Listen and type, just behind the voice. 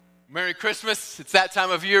Merry Christmas. It's that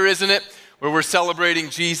time of year, isn't it? Where we're celebrating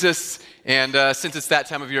Jesus. And since it's that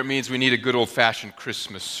time of year, it means we need a good old-fashioned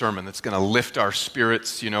Christmas sermon that's going to lift our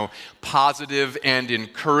spirits, positive and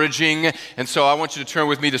encouraging. And so I want you to turn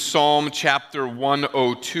with me to Psalm chapter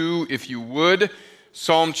 102, if you would.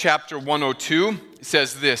 Psalm chapter 102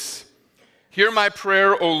 says this: "Hear my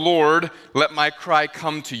prayer, O Lord, let my cry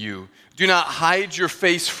come to you. Do not hide your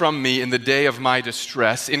face from me in the day of my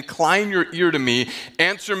distress. Incline your ear to me.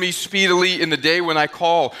 Answer me speedily in the day when I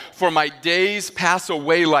call. For my days pass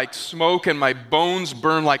away like smoke, and my bones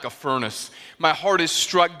burn like a furnace. My heart is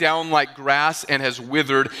struck down like grass and has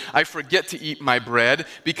withered. I forget to eat my bread.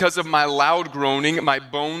 Because of my loud groaning, my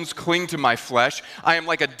bones cling to my flesh. I am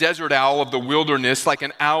like a desert owl of the wilderness, like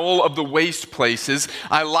an owl of the waste places.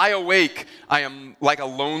 I lie awake. I am like a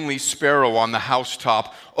lonely sparrow on the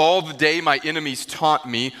housetop. All the day my enemies taunt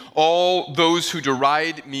me. All those who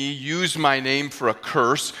deride me use my name for a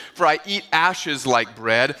curse. For I eat ashes like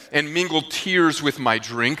bread and mingle tears with my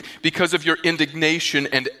drink because of your indignation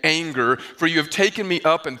and anger. For you have taken me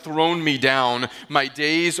up and thrown me down. My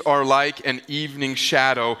days are like an evening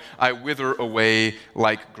shadow. I wither away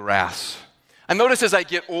like grass." I notice as I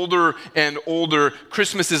get older and older,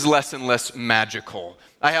 Christmas is less and less magical.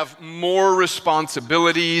 I have more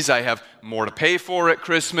responsibilities. I have more to pay for at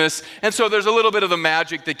Christmas. And so there's a little bit of the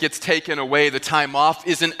magic that gets taken away. The time off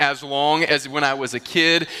isn't as long as when I was a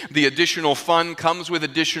kid. The additional fun comes with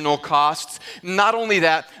additional costs. Not only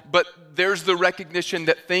that, but there's the recognition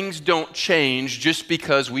that things don't change just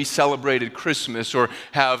because we celebrated Christmas or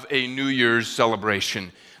have a New Year's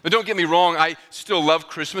celebration. But don't get me wrong, I still love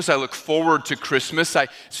Christmas. I look forward to Christmas. I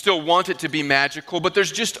still want it to be magical, but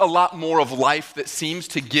there's just a lot more of life that seems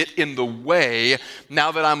to get in the way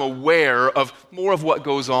now that I'm aware of more of what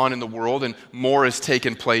goes on in the world and more has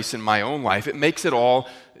taken place in my own life. It makes it all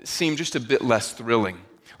seem just a bit less thrilling.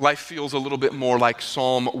 Life feels a little bit more like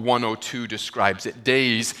Psalm 102 describes it.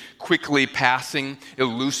 Days quickly passing,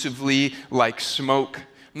 elusively like smoke.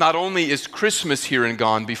 Not only is Christmas here and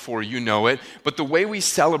gone before you know it, but the way we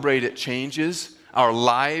celebrate it changes. Our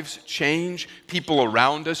lives change. People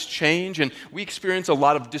around us change. And we experience a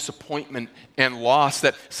lot of disappointment and loss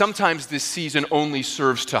that sometimes this season only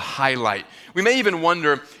serves to highlight. We may even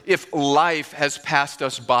wonder if life has passed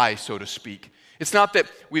us by, so to speak. It's not that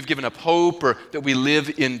we've given up hope or that we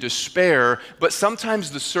live in despair, but sometimes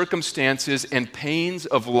the circumstances and pains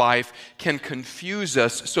of life can confuse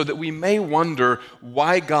us so that we may wonder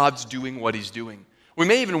why God's doing what he's doing. We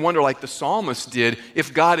may even wonder, like the psalmist did,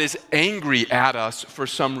 if God is angry at us for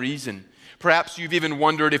some reason. Perhaps you've even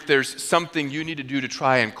wondered if there's something you need to do to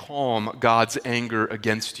try and calm God's anger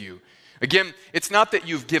against you. Again, it's not that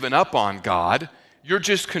you've given up on God. You're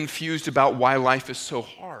just confused about why life is so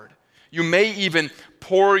hard. You may even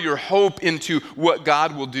pour your hope into what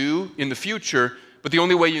God will do in the future, but the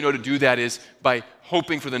only way you know to do that is by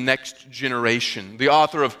hoping for the next generation. The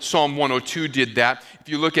author of Psalm 102 did that. If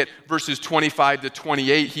you look at verses 25 to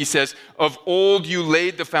 28, he says, "Of old you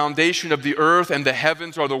laid the foundation of the earth, and the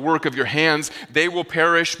heavens are the work of your hands. They will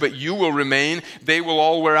perish, but you will remain. They will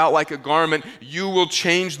all wear out like a garment. You will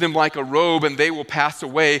change them like a robe, and they will pass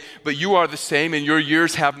away. But you are the same, and your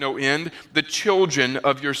years have no end. The children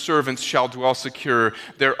of your servants shall dwell secure.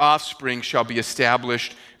 Their offspring shall be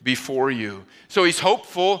established before you." So he's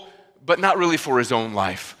hopeful, but not really for his own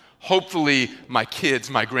life. Hopefully my kids,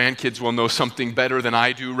 my grandkids will know something better than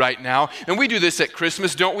I do right now. And we do this at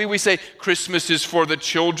Christmas, don't we? We say Christmas is for the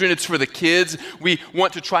children, it's for the kids. We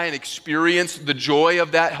want to try and experience the joy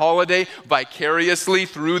of that holiday vicariously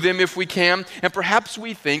through them if we can. And perhaps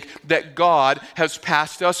we think that God has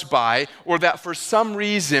passed us by, or that for some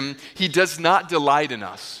reason he does not delight in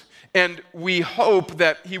us. And we hope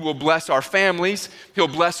that he will bless our families, he'll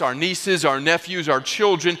bless our nieces, our nephews, our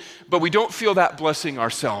children, but we don't feel that blessing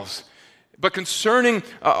ourselves. But concerning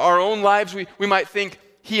our own lives, we might think,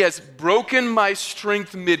 he has broken my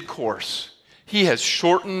strength mid-course. He has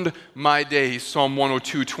shortened my days, Psalm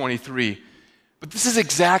 102:23. But this is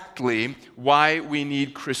exactly why we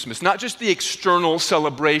need Christmas. Not just the external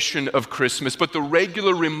celebration of Christmas, but the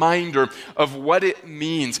regular reminder of what it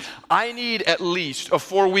means. I need at least a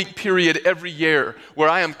 4-week period every year where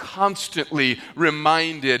I am constantly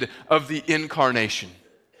reminded of the incarnation.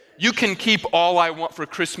 You can keep all I want for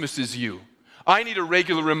Christmas is you. I need a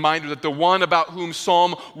regular reminder that the one about whom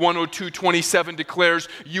Psalm 102:27 declares,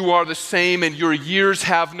 "You are the same and your years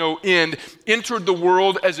have no end," entered the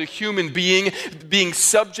world as a human being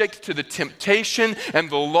subject to the temptation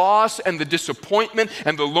and the loss and the disappointment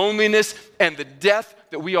and the loneliness and the death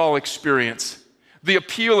that we all experience. The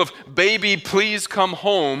appeal of, baby, please come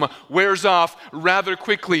home, wears off rather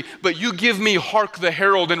quickly. But you give me Hark the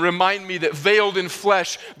Herald and remind me that veiled in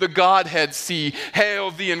flesh the Godhead see.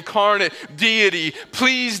 Hail the incarnate deity,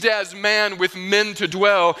 pleased as man with men to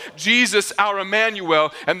dwell, Jesus our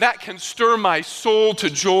Emmanuel. And that can stir my soul to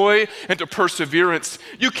joy and to perseverance.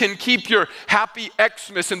 You can keep your happy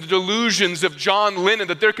Xmas and the delusions of John Lennon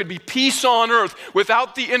that there could be peace on earth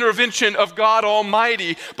without the intervention of God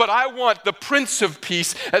Almighty. But I want the Prince of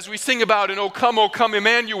Peace, as we sing about in O come,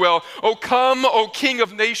 Emmanuel. O come, O King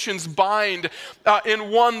of nations, bind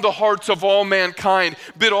in one the hearts of all mankind.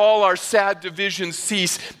 Bid all our sad divisions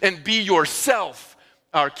cease, and be yourself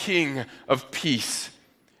our King of peace.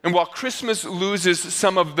 And while Christmas loses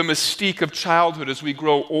some of the mystique of childhood as we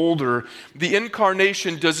grow older, the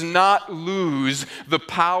incarnation does not lose the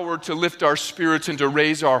power to lift our spirits and to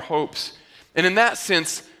raise our hopes. And in that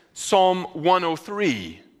sense, Psalm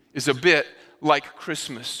 103 is a bit like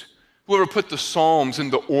Christmas. Whoever put the Psalms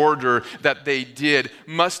in the order that they did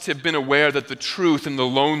must have been aware that the truth and the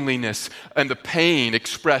loneliness and the pain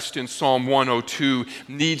expressed in Psalm 102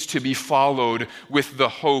 needs to be followed with the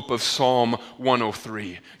hope of Psalm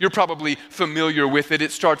 103. You're probably familiar with it.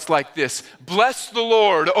 It starts like this: Bless the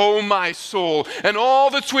Lord, O my soul, and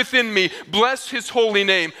all that's within me. Bless his holy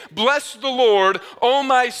name. Bless the Lord, O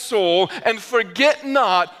my soul, and forget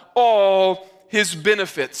not all his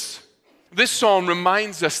benefits. This psalm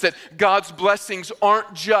reminds us that God's blessings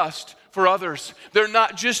aren't just for others. They're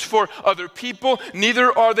not just for other people,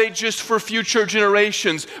 neither are they just for future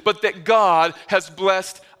generations, but that God has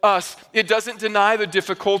blessed us. It doesn't deny the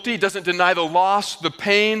difficulty, it doesn't deny the loss, the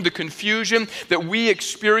pain, the confusion that we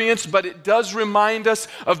experience, but it does remind us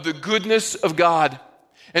of the goodness of God.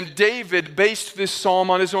 And David based this psalm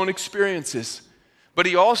on his own experiences. But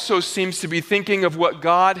he also seems to be thinking of what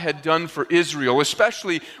God had done for Israel,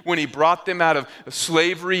 especially when he brought them out of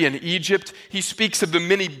slavery in Egypt. He speaks of the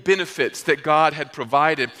many benefits that God had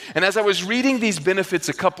provided. And as I was reading these benefits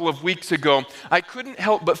a couple of weeks ago, I couldn't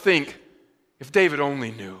help but think, if David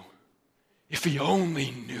only knew, if he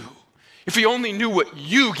only knew, if he only knew what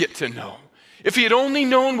you get to know. If he had only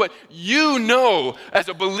known what you know as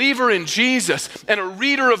a believer in Jesus and a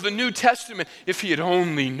reader of the New Testament, if he had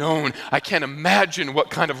only known, I can't imagine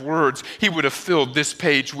what kind of words he would have filled this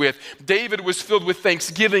page with. David was filled with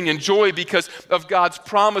thanksgiving and joy because of God's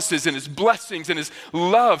promises and his blessings and his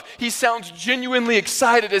love. He sounds genuinely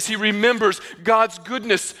excited as he remembers God's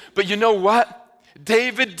goodness. But you know what?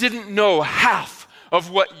 David didn't know half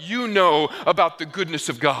of what you know about the goodness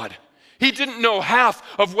of God. He didn't know half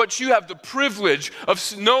of what you have the privilege of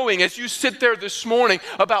knowing as you sit there this morning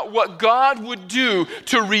about what God would do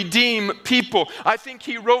to redeem people. I think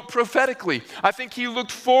he wrote prophetically. I think he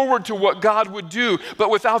looked forward to what God would do,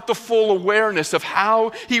 but without the full awareness of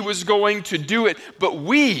how he was going to do it. But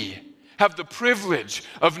we have the privilege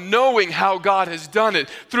of knowing how God has done it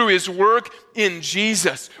through his work in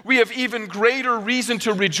Jesus. We have even greater reason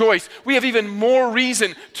to rejoice. We have even more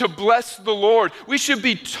reason to bless the Lord. We should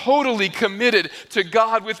be totally committed to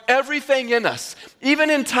God with everything in us,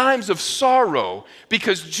 even in times of sorrow,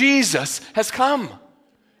 because Jesus has come.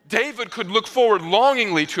 David could look forward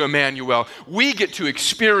longingly to Emmanuel. We get to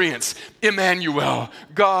experience Emmanuel,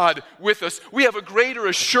 God with us. We have a greater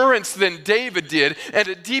assurance than David did and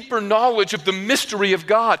a deeper knowledge of the mystery of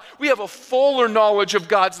God. We have a fuller knowledge of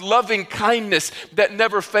God's loving kindness that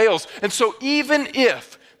never fails. And so even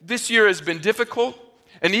if this year has been difficult,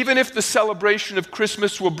 and even if the celebration of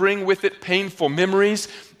Christmas will bring with it painful memories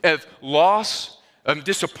of loss,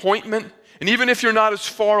 disappointment, and even if you're not as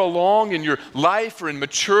far along in your life or in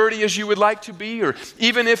maturity as you would like to be, or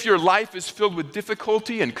even if your life is filled with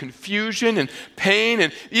difficulty and confusion and pain,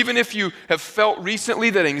 and even if you have felt recently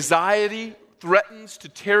that anxiety threatens to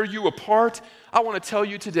tear you apart, I want to tell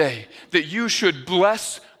you today that you should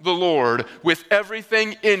bless the Lord with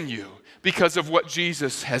everything in you because of what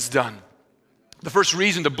Jesus has done. The first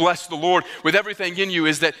reason to bless the Lord with everything in you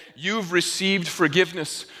is that you've received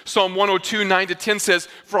forgiveness. Psalm 102, 9-10 says,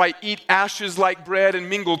 "For I eat ashes like bread and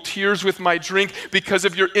mingle tears with my drink because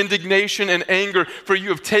of your indignation and anger. For you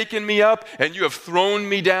have taken me up and you have thrown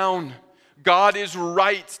me down." God is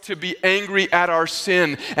right to be angry at our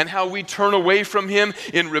sin and how we turn away from him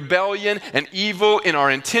in rebellion and evil in our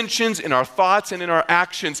intentions, in our thoughts, and in our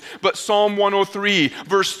actions. But Psalm 103,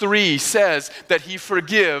 verse 3 says that he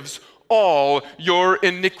forgives all your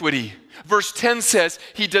iniquity. Verse 10 says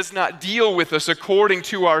he does not deal with us according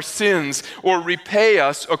to our sins or repay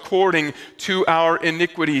us according to our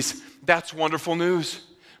iniquities. That's wonderful news.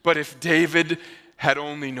 But if David had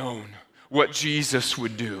only known what Jesus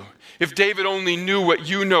would do. If David only knew what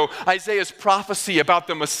you know, Isaiah's prophecy about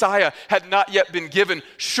the Messiah had not yet been given.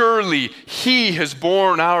 Surely he has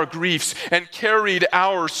borne our griefs and carried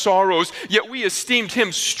our sorrows. Yet we esteemed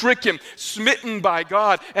him stricken, smitten by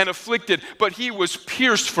God, and afflicted. But he was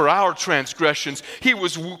pierced for our transgressions. He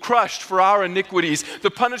was crushed for our iniquities. The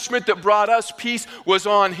punishment that brought us peace was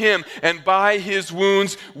on him, and by his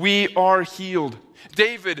wounds we are healed.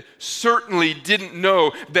 David certainly didn't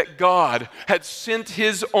know that God had sent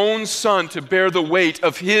his own son to bear the weight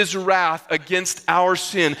of his wrath against our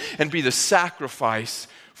sin and be the sacrifice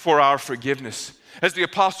for our forgiveness. As the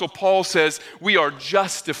Apostle Paul says, we are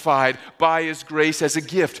justified by his grace as a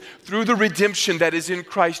gift through the redemption that is in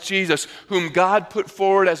Christ Jesus, whom God put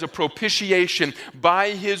forward as a propitiation by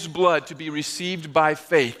his blood to be received by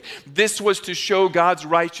faith. This was to show God's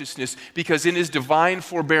righteousness because in his divine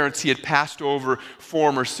forbearance he had passed over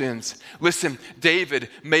former sins. Listen, David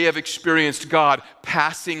may have experienced God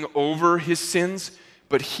passing over his sins,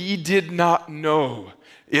 but he did not know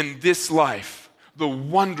in this life the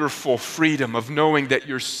wonderful freedom of knowing that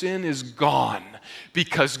your sin is gone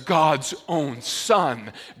because God's own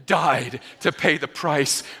Son died to pay the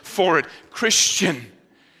price for it. Christian,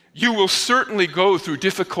 you will certainly go through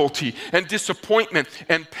difficulty and disappointment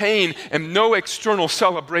and pain, and no external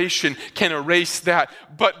celebration can erase that.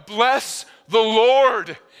 But bless the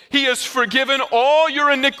Lord. He has forgiven all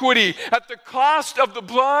your iniquity at the cost of the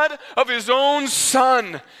blood of his own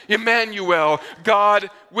Son, Emmanuel, God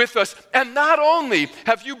with us. And not only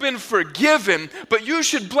have you been forgiven, but you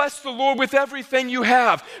should bless the Lord with everything you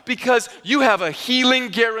have because you have a healing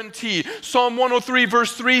guarantee. Psalm 103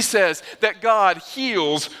 verse 3 says that God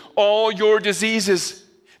heals all your diseases.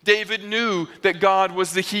 David knew that God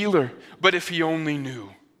was the healer, but if he only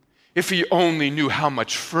knew how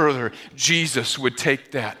much further Jesus would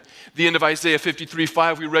take that. The end of Isaiah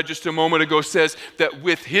 53:5 we read just a moment ago says that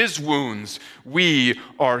with his wounds we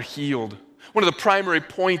are healed. One of the primary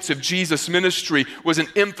points of Jesus' ministry was an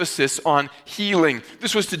emphasis on healing.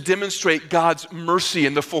 This was to demonstrate God's mercy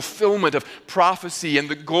and the fulfillment of prophecy and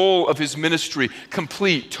the goal of his ministry,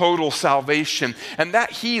 complete, total salvation. And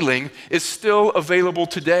that healing is still available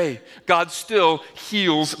today. God still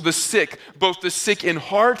heals the sick, both the sick in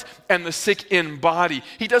heart and the sick in body.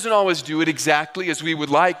 He doesn't always do it exactly as we would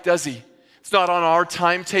like, does he? It's not on our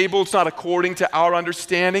timetable. It's not according to our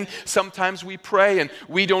understanding. Sometimes we pray and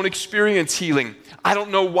we don't experience healing. I don't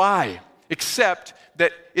know why, except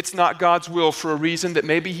that it's not God's will for a reason that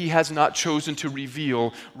maybe he has not chosen to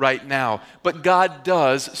reveal right now. But God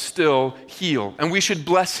does still heal, and we should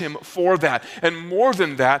bless him for that. And more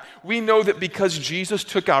than that, we know that because Jesus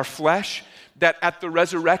took our flesh, that at the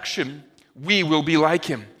resurrection, we will be like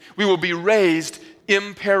him. We will be raised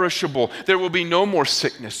imperishable. There will be no more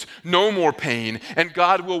sickness, no more pain, and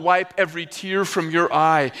God will wipe every tear from your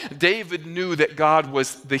eye. David knew that God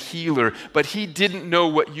was the healer, but he didn't know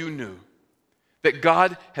what you knew. That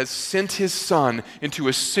God has sent his Son into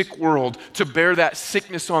a sick world to bear that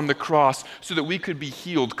sickness on the cross so that we could be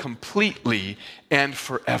healed completely and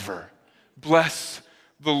forever. Bless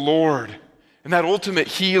the Lord. And that ultimate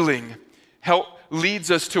healing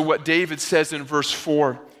leads us to what David says in verse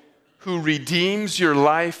 4. Who redeems your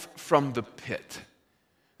life from the pit.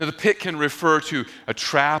 Now, the pit can refer to a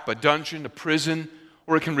trap, a dungeon, a prison,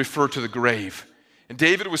 or it can refer to the grave. And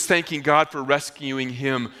David was thanking God for rescuing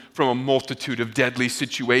him from a multitude of deadly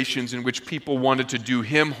situations in which people wanted to do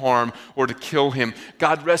him harm or to kill him.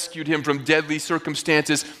 God rescued him from deadly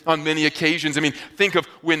circumstances on many occasions. I mean, think of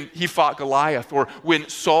when he fought Goliath, or when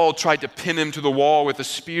Saul tried to pin him to the wall with a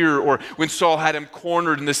spear, or when Saul had him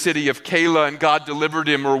cornered in the city of Keilah and God delivered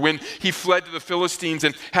him, or when he fled to the Philistines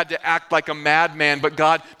and had to act like a madman, but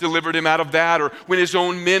God delivered him out of that, or when his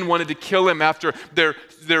own men wanted to kill him after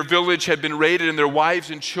their village had been raided and their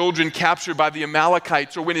wives and children captured by the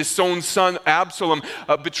Amalekites, or when his own son Absalom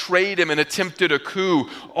betrayed him and attempted a coup.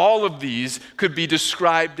 All of these could be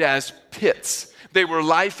described as pits. They were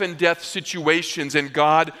life and death situations, and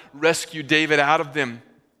God rescued David out of them.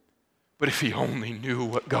 But if he only knew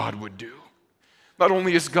what God would do. Not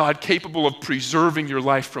only is God capable of preserving your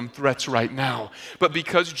life from threats right now, but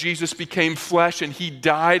because Jesus became flesh and he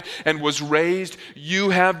died and was raised,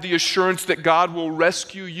 you have the assurance that God will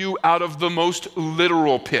rescue you out of the most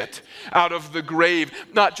literal pit, out of the grave,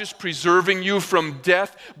 not just preserving you from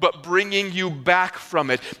death, but bringing you back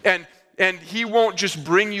from it. And he won't just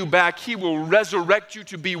bring you back, he will resurrect you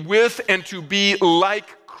to be with and to be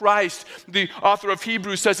like Christ. The author of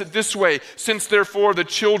Hebrews says it this way: since therefore the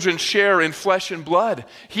children share in flesh and blood,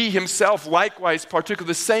 he himself likewise partook of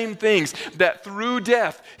the same things, that through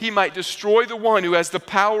death he might destroy the one who has the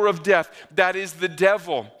power of death, that is the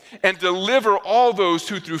devil, and deliver all those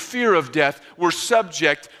who through fear of death were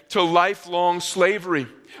subject to lifelong slavery.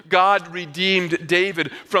 God redeemed David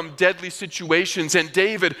from deadly situations, and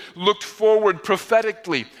David looked forward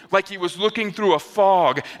prophetically, like he was looking through a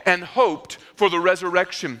fog, and hoped for the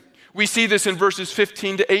resurrection. We see this in verses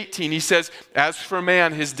 15 to 18. He says, as for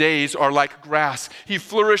man, his days are like grass. He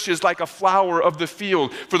flourishes like a flower of the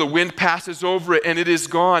field, for the wind passes over it and it is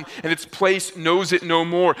gone, and its place knows it no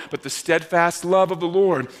more. But the steadfast love of the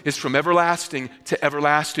Lord is from everlasting to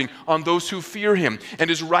everlasting on those who fear him, and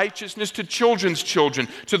his righteousness to children's children,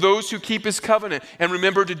 to those who keep his covenant and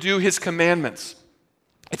remember to do his commandments.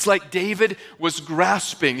 It's like David was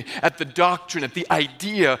grasping at the doctrine, at the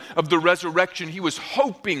idea of the resurrection. He was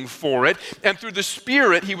hoping for it, and through the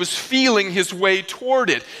Spirit, he was feeling his way toward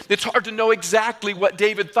it. It's hard to know exactly what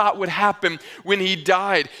David thought would happen when he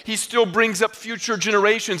died. He still brings up future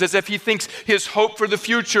generations as if he thinks his hope for the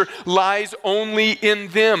future lies only in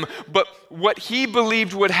them. But what he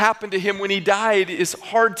believed would happen to him when he died is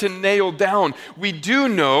hard to nail down. We do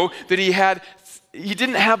know that he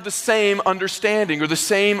didn't have the same understanding or the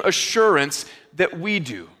same assurance that we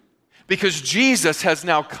do. Because Jesus has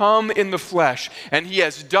now come in the flesh, and he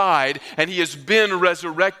has died, and he has been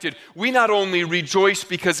resurrected. We not only rejoice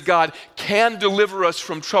because God can deliver us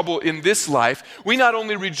from trouble in this life, we not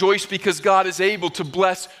only rejoice because God is able to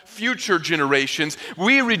bless future generations,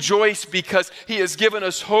 we rejoice because he has given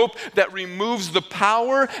us hope that removes the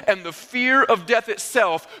power and the fear of death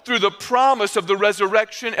itself through the promise of the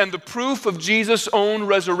resurrection and the proof of Jesus' own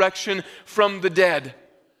resurrection from the dead.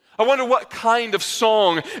 I wonder what kind of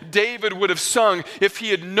song David would have sung if he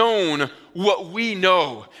had known what we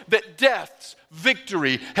know, that death's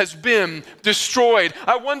victory has been destroyed.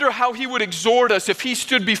 I wonder how he would exhort us if he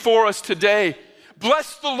stood before us today.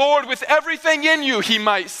 Bless the Lord with everything in you, he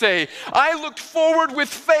might say. I looked forward with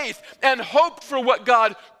faith and hoped for what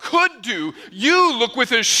God could do. You look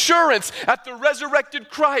with assurance at the resurrected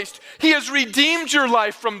Christ. He has redeemed your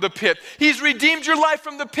life from the pit. He's redeemed your life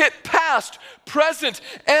from the pit, past, present,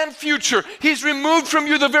 and future. He's removed from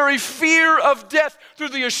you the very fear of death through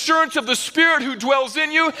the assurance of the Spirit who dwells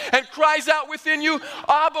in you and cries out within you,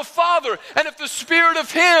 Abba, Father. And if the Spirit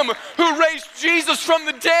of him who raised Jesus from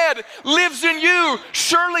the dead lives in you,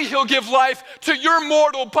 surely he'll give life to your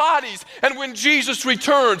mortal bodies. And when Jesus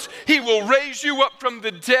returns, he will raise you up from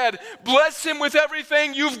the dead. Bless him with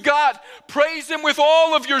everything you've got. Praise him with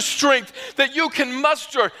all of your strength that you can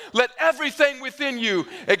muster. Let everything within you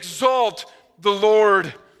exalt the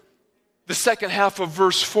Lord. The second half of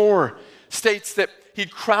verse 4 states that he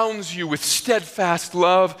crowns you with steadfast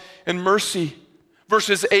love and mercy.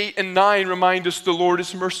 Verses 8 and 9 remind us the Lord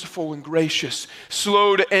is merciful and gracious,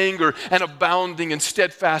 slow to anger and abounding in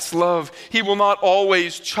steadfast love. He will not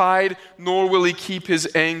always chide, nor will he keep his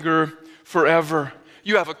anger forever.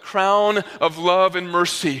 You have a crown of love and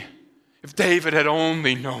mercy. If David had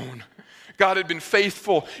only known. God had been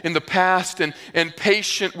faithful in the past and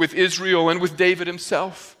patient with Israel and with David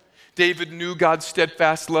himself. David knew God's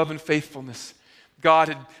steadfast love and faithfulness. God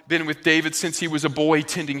had been with David since he was a boy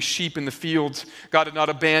tending sheep in the fields. God had not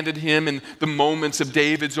abandoned him in the moments of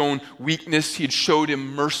David's own weakness. He had showed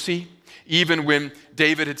him mercy, even when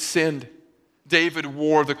David had sinned. David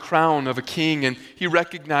wore the crown of a king, and he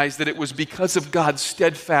recognized that it was because of God's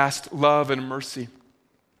steadfast love and mercy.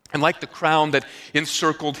 And like the crown that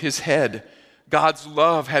encircled his head, God's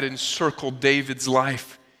love had encircled David's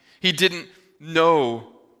life. He didn't know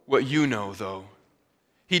what you know, though.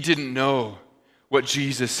 He didn't know what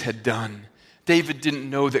Jesus had done. David didn't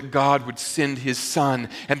know that God would send his son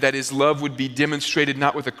and that his love would be demonstrated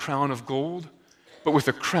not with a crown of gold, but with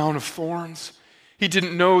a crown of thorns. He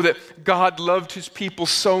didn't know that God loved his people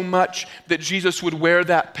so much that Jesus would wear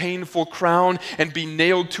that painful crown and be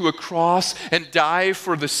nailed to a cross and die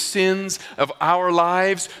for the sins of our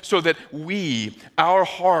lives so that we, our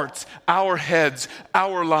hearts, our heads,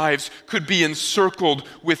 our lives could be encircled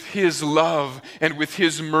with his love and with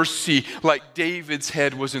his mercy like David's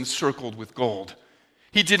head was encircled with gold.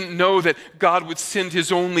 He didn't know that God would send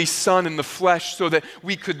his only son in the flesh so that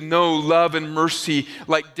we could know love and mercy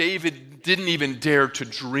like David didn't even dare to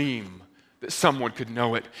dream that someone could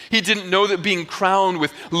know it. He didn't know that being crowned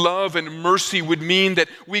with love and mercy would mean that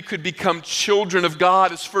we could become children of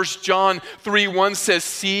God. As 1 John 3:1 says,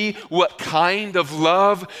 see what kind of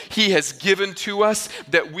love he has given to us,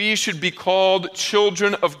 that we should be called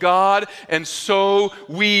children of God, and so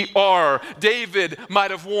we are. David might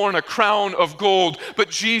have worn a crown of gold, but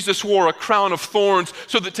Jesus wore a crown of thorns,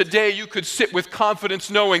 so that today you could sit with confidence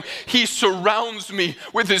knowing he surrounds me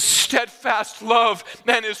with his steadfast love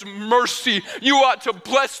and his mercy. You ought to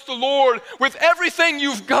bless the Lord with everything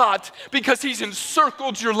you've got, because he's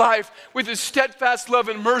encircled your life with his steadfast love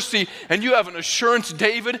and mercy, and you have an assurance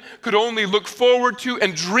David could only look forward to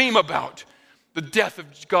and dream about: the death of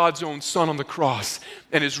God's own Son on the cross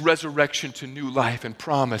and his resurrection to new life, and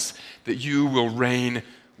promise that you will reign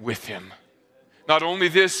with him. Not only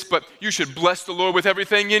this, but you should bless the Lord with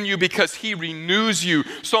everything in you, because he renews you.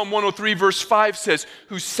 Psalm 103 verse 5 says,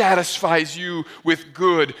 who satisfies you with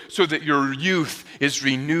good, so that your youth is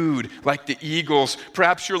renewed like the eagles.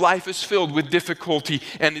 Perhaps your life is filled with difficulty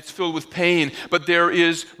and it's filled with pain, but there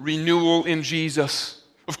is renewal in Jesus.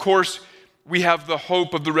 Of course, we have the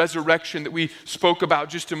hope of the resurrection that we spoke about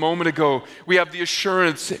just a moment ago. We have the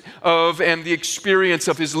assurance of and the experience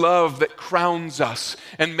of his love that crowns us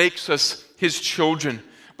and makes us his children.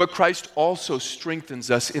 But Christ also strengthens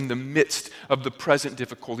us in the midst of the present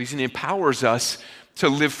difficulties, and he empowers us to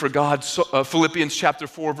live for God. So, Philippians chapter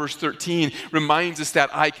 4 verse 13 reminds us that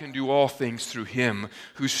I can do all things through him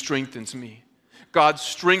who strengthens me. God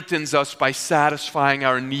strengthens us by satisfying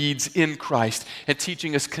our needs in Christ and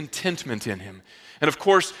teaching us contentment in him. And of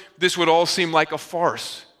course, this would all seem like a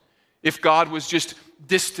farce if God was just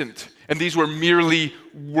distant and these were merely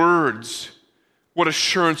words. What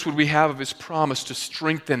assurance would we have of his promise to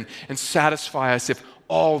strengthen and satisfy us if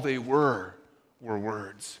all they were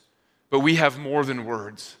words? But we have more than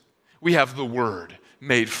words. We have the Word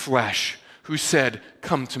made flesh, who said,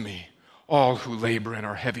 come to me, all who labor and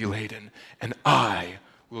are heavy laden, and I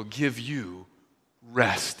will give you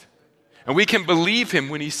rest. And we can believe him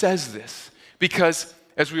when he says this, because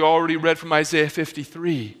as we already read from Isaiah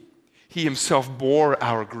 53, he himself bore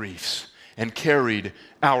our griefs and carried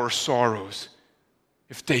our sorrows.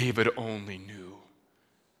 If David only knew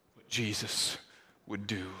what Jesus would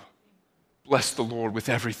do. Bless the Lord with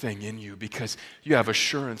everything in you, because you have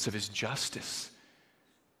assurance of his justice.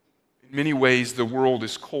 In many ways, the world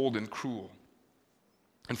is cold and cruel.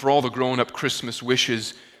 And for all the grown-up Christmas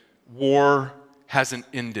wishes, war hasn't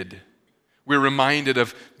ended. We're reminded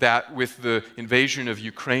of that with the invasion of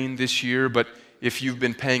Ukraine this year, but if you've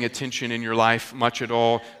been paying attention in your life much at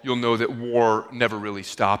all, you'll know that war never really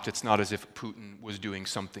stopped. It's not as if Putin was doing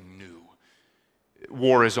something new.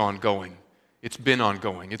 War is ongoing. It's been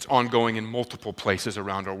ongoing. It's ongoing in multiple places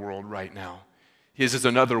around our world right now. His is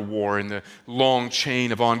another war in the long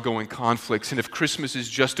chain of ongoing conflicts. And if Christmas is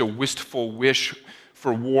just a wistful wish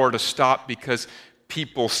for war to stop because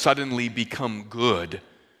people suddenly become good,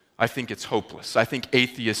 I think it's hopeless. I think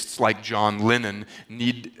atheists like John Lennon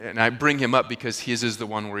need, and I bring him up because his is the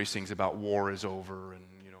one where he sings about war is over and,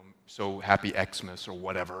 so happy Xmas or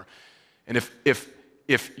whatever. And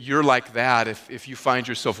if you're like that, if you find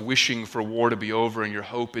yourself wishing for war to be over and your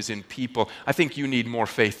hope is in people, I think you need more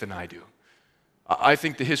faith than I do. I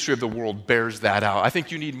think the history of the world bears that out. I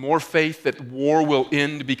think you need more faith that war will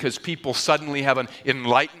end because people suddenly have an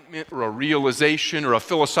enlightenment or a realization or a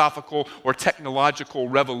philosophical or technological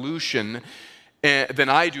revolution than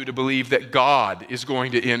I do to believe that God is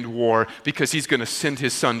going to end war because he's going to send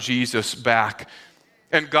his son Jesus back.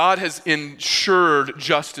 And God has ensured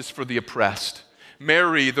justice for the oppressed.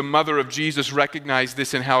 Mary, the mother of Jesus, recognized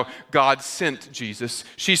this in how God sent Jesus.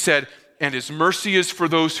 She said, and his mercy is for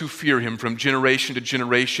those who fear him from generation to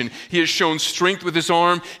generation. He has shown strength with his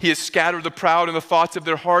arm. He has scattered the proud in the thoughts of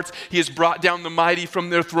their hearts. He has brought down the mighty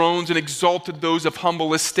from their thrones and exalted those of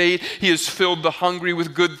humble estate. He has filled the hungry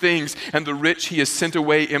with good things, and the rich he has sent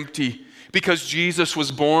away empty. Because Jesus was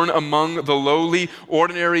born among the lowly,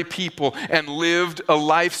 ordinary people and lived a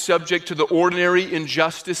life subject to the ordinary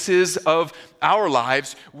injustices of our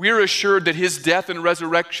lives, we're assured that his death and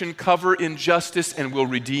resurrection cover injustice and will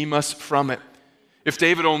redeem us from it. If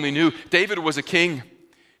David only knew, David was a king.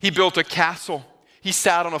 He built a castle. He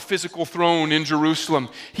sat on a physical throne in Jerusalem.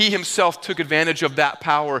 He himself took advantage of that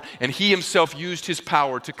power, and he himself used his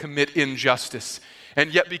power to commit injustice.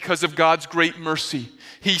 And yet, because of God's great mercy,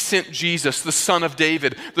 he sent Jesus, the Son of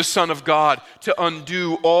David, the Son of God, to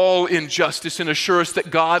undo all injustice and assure us that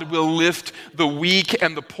God will lift the weak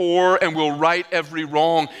and the poor and will right every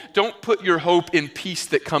wrong. Don't put your hope in peace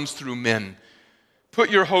that comes through men. Put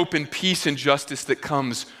your hope in peace and justice that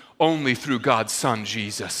comes only through God's Son,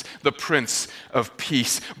 Jesus, the Prince of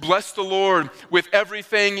Peace. Bless the Lord with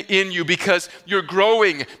everything in you because you're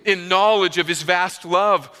growing in knowledge of his vast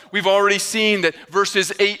love. We've already seen that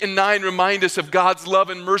verses 8 and 9 remind us of God's love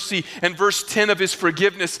and mercy, and verse 10 of his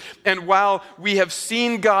forgiveness. And while we have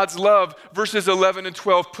seen God's love, verses 11 and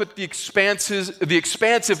 12 put the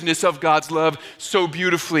expansiveness of God's love so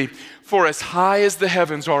beautifully. For as high as the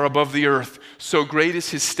heavens are above the earth, so great is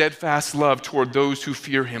his steadfast love toward those who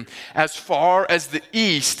fear him. As far as the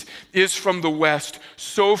east is from the west,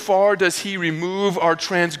 so far does he remove our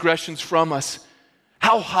transgressions from us.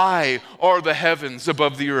 How high are the heavens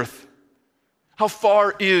above the earth? How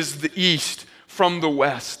far is the east from the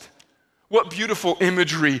west? What beautiful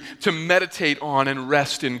imagery to meditate on and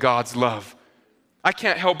rest in God's love. I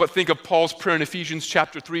can't help but think of Paul's prayer in Ephesians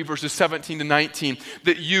chapter 3, verses 17 to 19,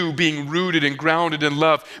 that you, being rooted and grounded in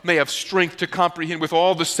love, may have strength to comprehend with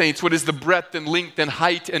all the saints what is the breadth and length and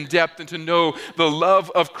height and depth, and to know the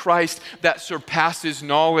love of Christ that surpasses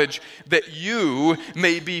knowledge, that you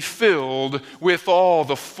may be filled with all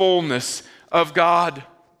the fullness of God.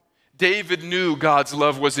 David knew God's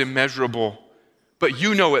love was immeasurable, but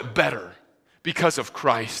you know it better because of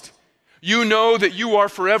Christ. You know that you are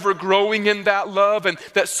forever growing in that love, and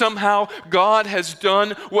that somehow God has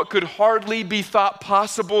done what could hardly be thought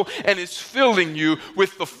possible and is filling you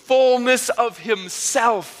with the fullness of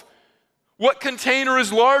himself. What container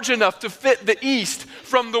is large enough to fit the east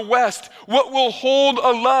from the west? What will hold a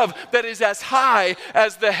love that is as high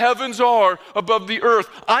as the heavens are above the earth?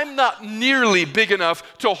 I'm not nearly big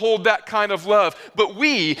enough to hold that kind of love, but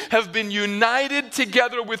we have been united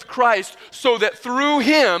together with Christ so that through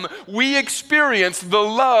him we experience the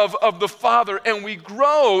love of the Father, and we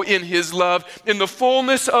grow in his love in the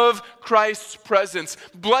fullness of Christ's presence.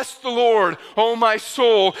 Bless the Lord, O my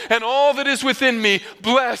soul, and all that is within me.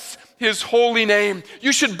 Bless his holy name.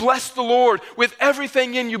 You should bless the Lord with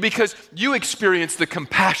everything in you because you experience the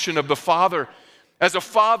compassion of the Father. As a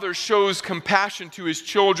father shows compassion to his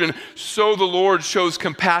children, so the Lord shows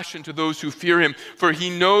compassion to those who fear him. For he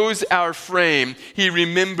knows our frame. He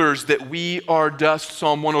remembers that we are dust.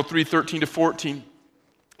 Psalm 103, 13 to 14.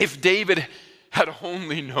 If David had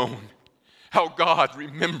only known how God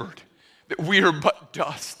remembered that we are but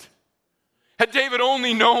dust, had David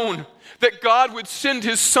only known that God would send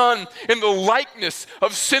his Son in the likeness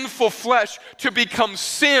of sinful flesh to become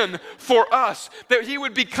sin for us, that he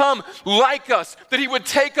would become like us, that he would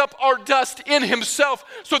take up our dust in himself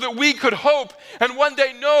so that we could hope and one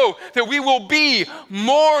day know that we will be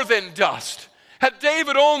more than dust. Had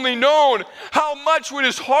David only known, how much would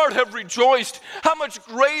his heart have rejoiced? How much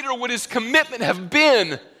greater would his commitment have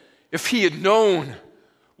been if he had known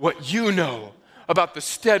what you know about the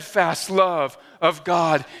steadfast love of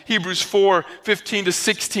God? Hebrews 4, 15 to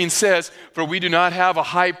 16 says, for we do not have a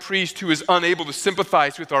high priest who is unable to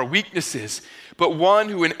sympathize with our weaknesses, but one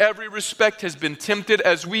who in every respect has been tempted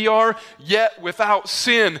as we are, yet without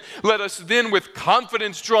sin. Let us then with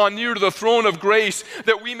confidence draw near to the throne of grace,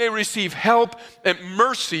 that we may receive help and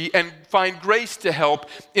mercy and find grace to help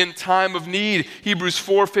in time of need. Hebrews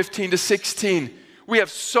 4, 15 to 16. We have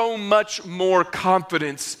so much more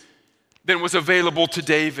confidence than was available to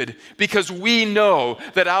David, because we know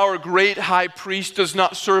that our great high priest does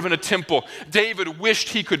not serve in a temple. David wished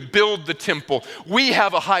he could build the temple. We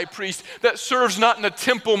have a high priest that serves not in a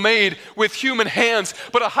temple made with human hands,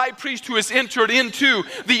 but a high priest who has entered into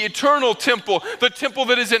the eternal temple, the temple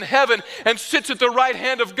that is in heaven, and sits at the right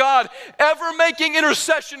hand of God, ever making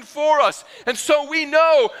intercession for us. And so we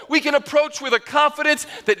know we can approach with a confidence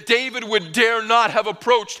that David would dare not have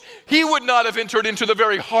approached. He would not have entered into the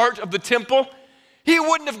very heart of the temple. He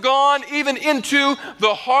wouldn't have gone even into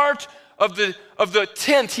the heart of the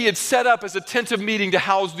tent he had set up as a tent of meeting to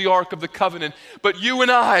house the Ark of the Covenant. But you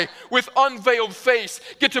and I, with unveiled face,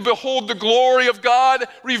 get to behold the glory of God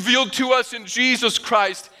revealed to us in Jesus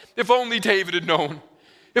Christ. If only David had known.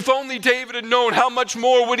 If only David had known, how much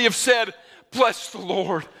more would he have said, bless the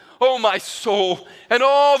Lord, O my soul, and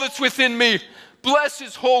all that's within me. Bless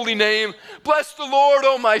his holy name. Bless the Lord,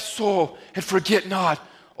 O my soul, and forget not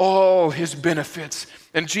all his benefits.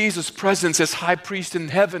 And Jesus' presence as high priest in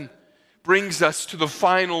heaven brings us to the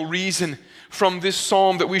final reason from this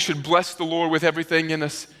psalm that we should bless the Lord with everything in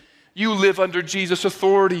us. You live under Jesus'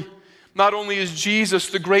 authority. Not only is Jesus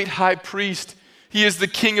the great high priest, he is the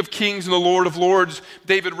King of kings and the Lord of lords.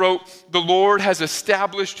 David wrote, the Lord has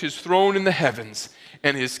established his throne in the heavens,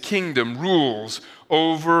 and his kingdom rules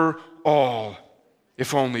over all.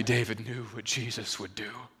 If only David knew what Jesus would do.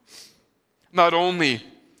 Not only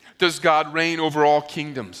does God reign over all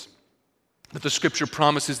kingdoms, but the scripture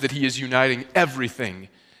promises that he is uniting everything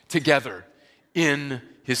together in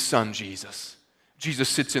his Son, Jesus. Jesus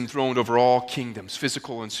sits enthroned over all kingdoms,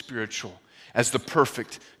 physical and spiritual, as the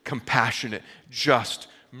perfect, compassionate, just,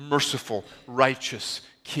 merciful, righteous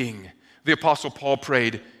King. The Apostle Paul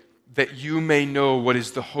prayed that you may know what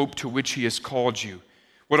is the hope to which he has called you,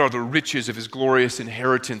 what are the riches of his glorious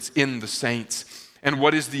inheritance in the saints, and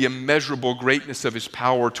what is the immeasurable greatness of his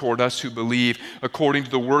power toward us who believe, according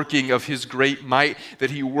to the working of his great might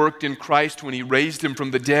that he worked in Christ when he raised him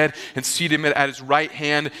from the dead and seated him at his right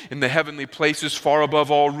hand in the heavenly places, far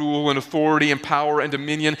above all rule and authority and power and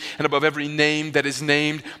dominion, and above every name that is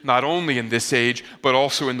named, not only in this age, but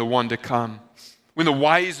also in the one to come. When the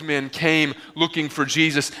wise men came looking for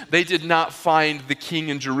Jesus, they did not find the king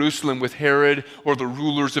in Jerusalem with Herod or the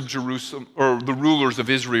rulers of Jerusalem or the rulers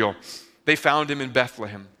of Israel. They found him in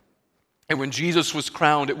Bethlehem. And when Jesus was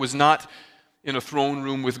crowned, it was not in a throne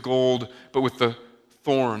room with gold, but with the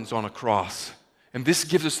thorns on a cross. And this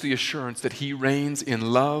gives us the assurance that he reigns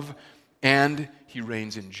in love and he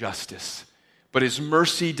reigns in justice. But his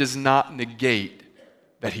mercy does not negate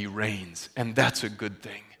that he reigns, and that's a good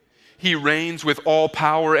thing. He reigns with all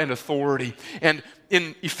power and authority. And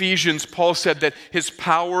in Ephesians, Paul said that his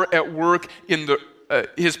power at work in the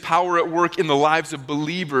lives of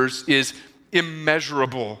believers is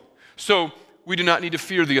immeasurable. So we do not need to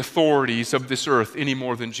fear the authorities of this earth any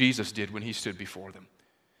more than Jesus did when he stood before them.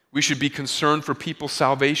 We should be concerned for people's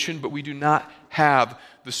salvation, but we do not have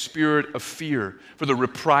the spirit of fear for the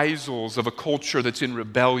reprisals of a culture that's in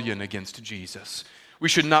rebellion against Jesus. We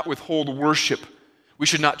should not withhold worship. We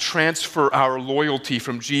should not transfer our loyalty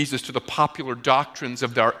from Jesus to the popular doctrines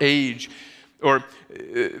of our age, or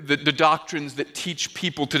the doctrines that teach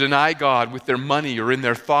people to deny God with their money or in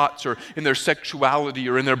their thoughts or in their sexuality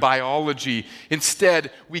or in their biology.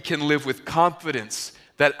 Instead, we can live with confidence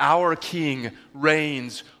that our King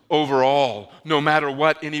reigns over all, no matter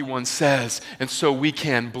what anyone says. And so we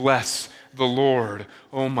can bless the Lord,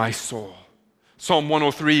 O my soul. Psalm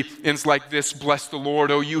 103 ends like this: bless the Lord,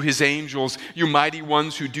 O you his angels, you mighty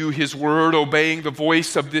ones who do his word, obeying the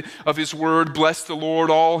voice of his word. Bless the Lord,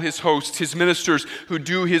 all his hosts, his ministers who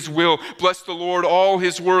do his will. Bless the Lord, all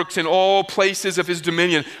his works in all places of his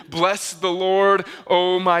dominion. Bless the Lord,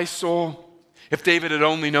 O my soul. If David had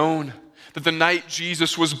only known that the night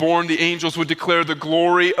Jesus was born, the angels would declare the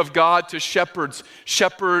glory of God to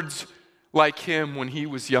shepherds like him when he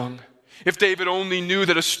was young. If David only knew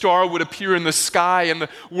that a star would appear in the sky and the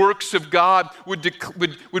works of God would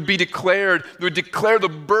be declared, would declare the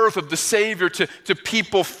birth of the Savior to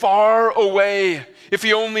people far away. If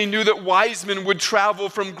he only knew that wise men would travel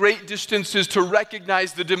from great distances to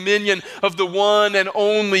recognize the dominion of the one and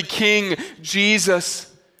only King,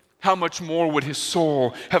 Jesus, how much more would his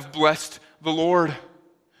soul have blessed the Lord?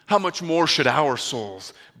 How much more should our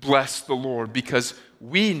souls bless the Lord? Because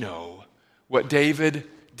we know what David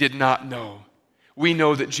did not know. We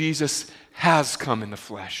know that Jesus has come in the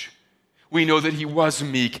flesh. We know that he was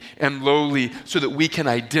meek and lowly so that we can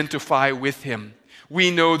identify with him. We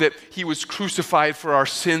know that he was crucified for our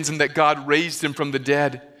sins and that God raised him from the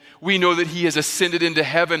dead. We know that he has ascended into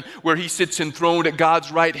heaven where he sits enthroned at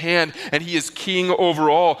God's right hand and he is king over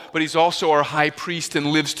all, but he's also our high priest and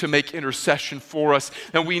lives to make intercession for us.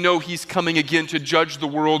 And we know he's coming again to judge the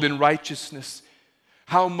world in righteousness.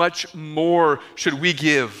 How much more should we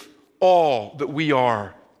give all that we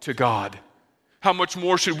are to God? How much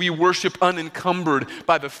more should we worship unencumbered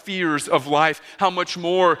by the fears of life? How much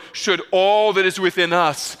more should all that is within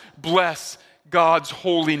us bless God's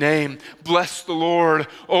holy name? Bless the Lord,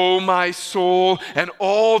 O my soul, and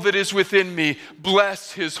all that is within me.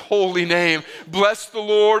 Bless his holy name. Bless the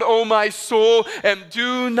Lord, O my soul, and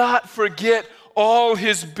do not forget all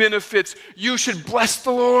his benefits. You should bless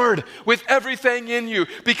the Lord with everything in you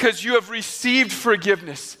because you have received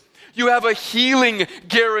forgiveness. You have a healing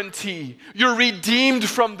guarantee. You're redeemed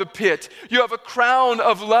from the pit. You have a crown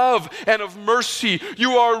of love and of mercy.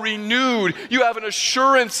 You are renewed. You have an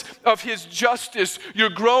assurance of his justice. You're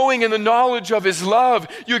growing in the knowledge of his love.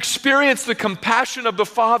 You experience the compassion of the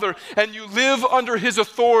Father, and you live under his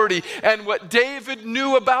authority. And what David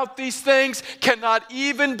knew about these things cannot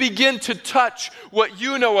even begin to touch what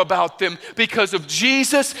you know about them because of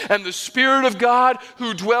Jesus and the Spirit of God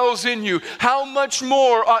who dwells in you. How much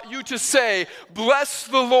more ought you to say, bless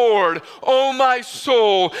the Lord, O my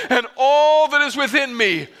soul, and all that is within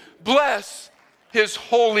me. Bless his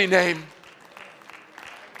holy name.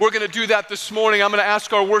 We're going to do that this morning. I'm going to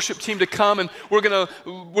ask our worship team to come, and we're going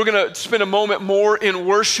to spend a moment more in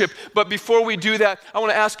worship. But before we do that, I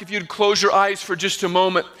want to ask if you'd close your eyes for just a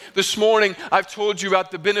moment. This morning, I've told you about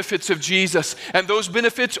the benefits of Jesus, and those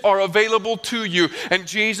benefits are available to you. And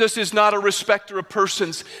Jesus is not a respecter of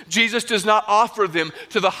persons. Jesus does not offer them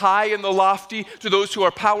to the high and the lofty, to those who are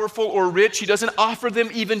powerful or rich. He doesn't offer them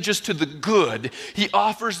even just to the good. He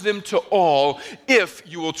offers them to all if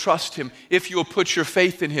you will trust him, if you will put your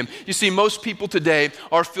faith in him. You see, most people today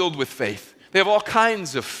are filled with faith. They have all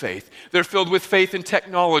kinds of faith. They're filled with faith in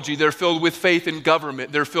technology. They're filled with faith in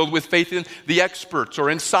government. They're filled with faith in the experts or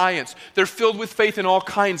in science. They're filled with faith in all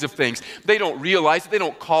kinds of things. They don't realize it. They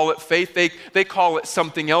don't call it faith. They call it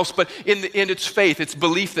something else. But in the end, it's faith. It's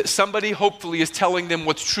belief that somebody hopefully is telling them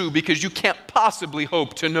what's true, because you can't possibly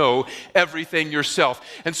hope to know everything yourself.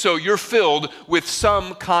 And so you're filled with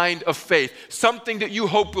some kind of faith, something that you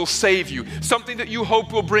hope will save you, something that you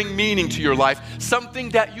hope will bring meaning to your life, something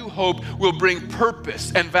that you hope will bring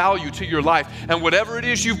purpose and value to your life. And whatever it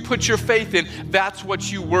is you've put your faith in, that's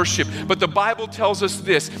what you worship. But the Bible tells us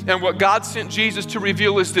this, and what God sent Jesus to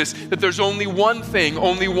reveal is this, that there's only one thing,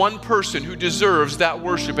 only one person who deserves that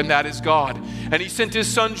worship, and that is God. And he sent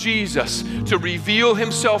his son Jesus to reveal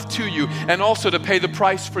himself to you, and also to pay the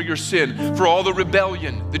price for your sin, for all the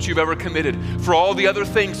rebellion that you've ever committed, for all the other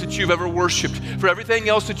things that you've ever worshiped, for everything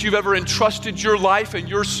else that you've ever entrusted your life and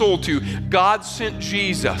your soul to. God sent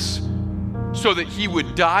Jesus so that he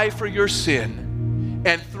would die for your sin,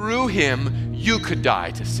 and through him you could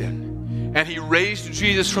die to sin. And he raised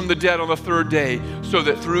Jesus from the dead on the third day so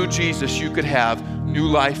that through Jesus you could have new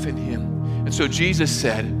life in him. And so Jesus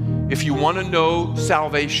said, if you want to know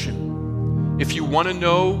salvation, if you want to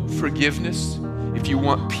know forgiveness, if you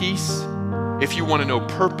want peace, if you want to know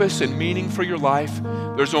purpose and meaning for your life,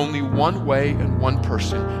 there's only one way and one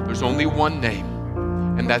person. There's only one name,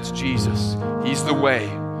 and that's Jesus. He's the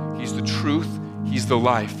way. He's the truth. He's the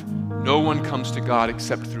life. No one comes to God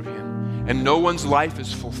except through him. And no one's life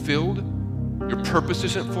is fulfilled. Your purpose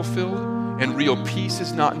isn't fulfilled. And real peace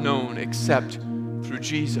is not known except through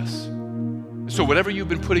Jesus. So whatever you've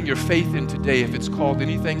been putting your faith in today, if it's called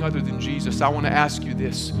anything other than Jesus, I want to ask you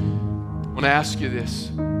this.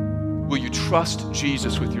 Will you trust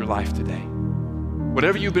Jesus with your life today?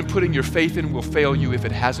 Whatever you've been putting your faith in will fail you if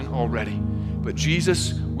it hasn't already. But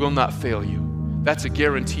Jesus will not fail you. That's a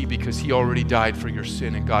guarantee, because he already died for your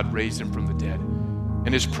sin and God raised him from the dead.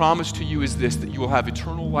 And his promise to you is this, that you will have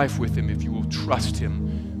eternal life with him if you will trust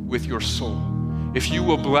him with your soul. If you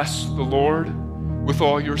will bless the Lord with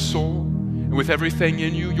all your soul and with everything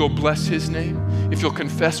in you, you'll bless his name. If you'll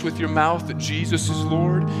confess with your mouth that Jesus is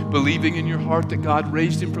Lord, believing in your heart that God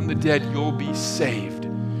raised him from the dead, you'll be saved.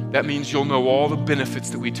 That means you'll know all the benefits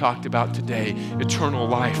that we talked about today: eternal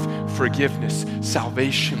life, forgiveness,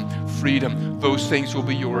 salvation, freedom. Those things will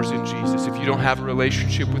be yours in Jesus. If you don't have a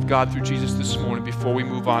relationship with God through Jesus this morning, before we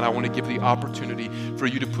move on, I want to give the opportunity for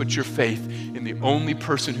you to put your faith in the only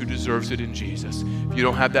person who deserves it, in Jesus. If you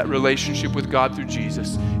don't have that relationship with God through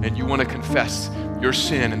Jesus, and you want to confess your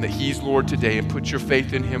sin and that he's Lord today and put your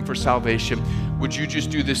faith in him for salvation, would you just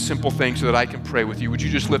do this simple thing so that I can pray with you? Would you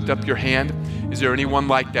just lift up your hand? Is there anyone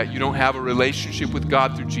like that? You don't have a relationship with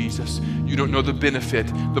God through Jesus. You don't know the benefit,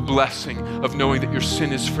 the blessing of knowing that your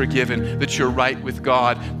sin is forgiven, that you're right with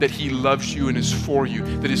God, that he loves you and is for you,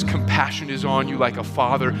 that his compassion is on you like a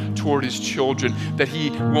father toward his children, that he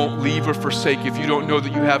won't leave or forsake. If you don't know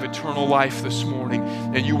that you have eternal life this morning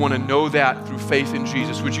and you want to know that through faith in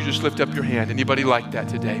Jesus, would you just lift up your hand? Anybody like that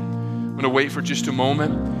today? I'm going to wait for just a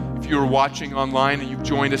moment. If you're watching online and you've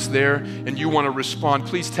joined us there and you want to respond,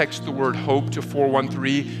 please text the word HOPE to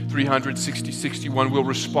 413-300-6061. We'll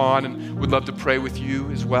respond and would love to pray with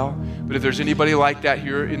you as well. But if there's anybody like that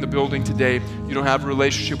here in the building today, you don't have a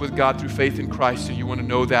relationship with God through faith in Christ and you want to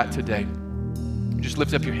know that today, just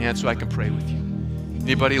lift up your hand so I can pray with you.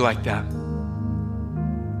 Anybody like that?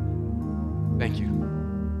 Thank you.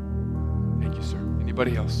 Thank you, sir.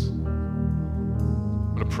 Anybody else?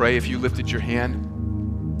 I'm going to pray. If you lifted your hand,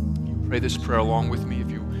 pray this prayer along with me.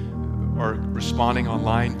 If you are responding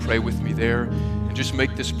online, pray with me there. And just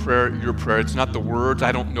make this prayer your prayer. It's not the words.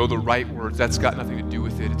 I don't know the right words. That's got nothing to do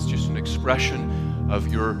with it. It's just an expression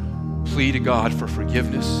of your plea to God for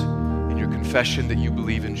forgiveness and your confession that you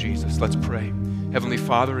believe in Jesus. Let's pray. Heavenly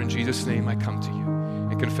Father, in Jesus' name I come to you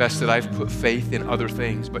and confess that I've put faith in other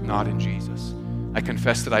things, but not in Jesus. I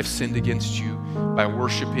confess that I've sinned against you by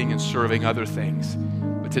worshiping and serving other things.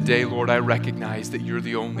 Today, Lord, I recognize that you're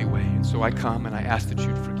the only way. And so I come and I ask that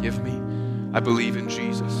you'd forgive me. I believe in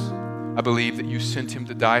Jesus. I believe that you sent him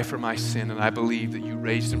to die for my sin, and I believe that you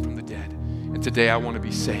raised him from the dead. And today I want to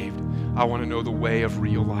be saved. I want to know the way of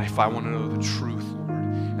real life. I want to know the truth, Lord.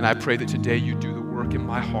 And I pray that today you do the work in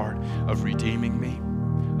my heart of redeeming me,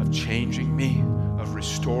 of changing me, of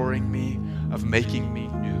restoring me, of making me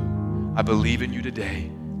new. I believe in you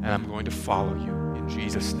today, and I'm going to follow you in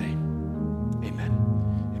Jesus' name. Amen.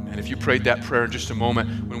 Amen. If you prayed that prayer in just a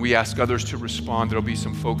moment, when we ask others to respond, there'll be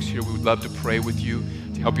some folks here. We would love to pray with you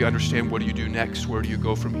to help you understand, what do you do next? Where do you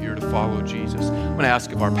go from here to follow Jesus? I'm going to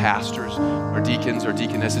ask of our pastors, our deacons, our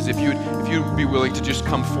deaconesses, if you'd be willing to just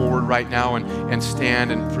come forward right now and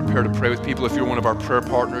stand and prepare to pray with people. If you're one of our prayer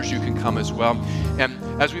partners, you can come as well. And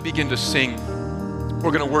as we begin to sing,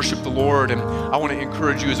 we're going to worship the Lord, and I want to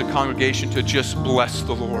encourage you as a congregation to just bless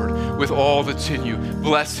the Lord with all that's in you.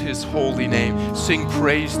 Bless his holy name. Sing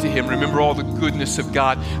praise to him. Remember all the goodness of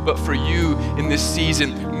God. But for you in this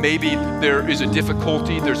season, maybe there is a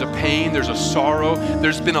difficulty, there's a pain, there's a sorrow,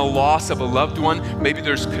 there's been a loss of a loved one, maybe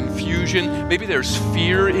there's confusion, maybe there's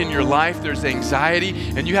fear in your life, there's anxiety,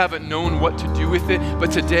 and you haven't known what to do with it.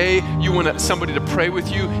 But today, you want somebody to pray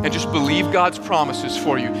with you and just believe God's promises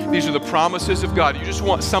for you. These are the promises of God. You just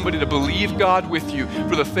want somebody to believe God with you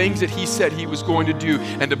for the things that he said he was going to do,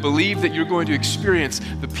 and to believe that you're going to experience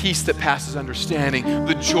the peace that passes understanding,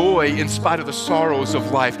 the joy in spite of the sorrows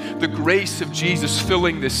of life, the grace of Jesus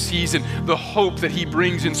filling this season, the hope that he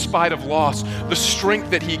brings in spite of loss, the strength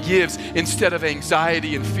that he gives instead of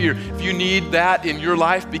anxiety and fear. If you need that in your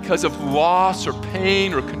life because of loss or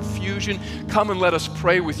pain or confusion, come and let us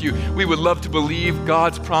pray with you. We would love to believe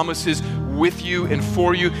God's promises with you and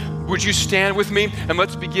for you. Would you stand with me, and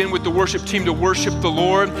let's begin with the worship team to worship the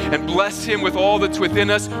Lord and bless him with all that's within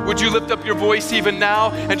us. Would you lift up your voice even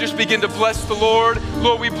now and just begin to bless the Lord?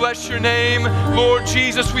 Lord, we bless your name. Lord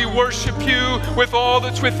Jesus, we worship you with all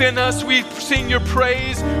that's within us. We sing your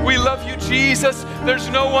praise. We love you, Jesus. There's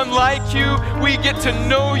no one like you. We get to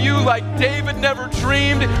know you like David never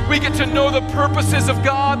dreamed. We get to know the purposes of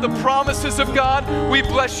God, the promises of God. We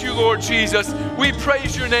bless you, Lord Jesus. We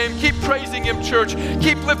praise your name. Keep praising him, church.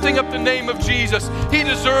 Keep lifting up the name of Jesus. He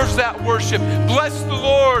deserves that worship. Bless the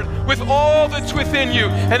Lord with all that's within you.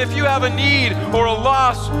 And if you have a need or a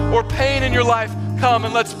loss or pain in your life, come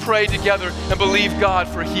and let's pray together and believe God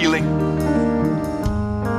for healing.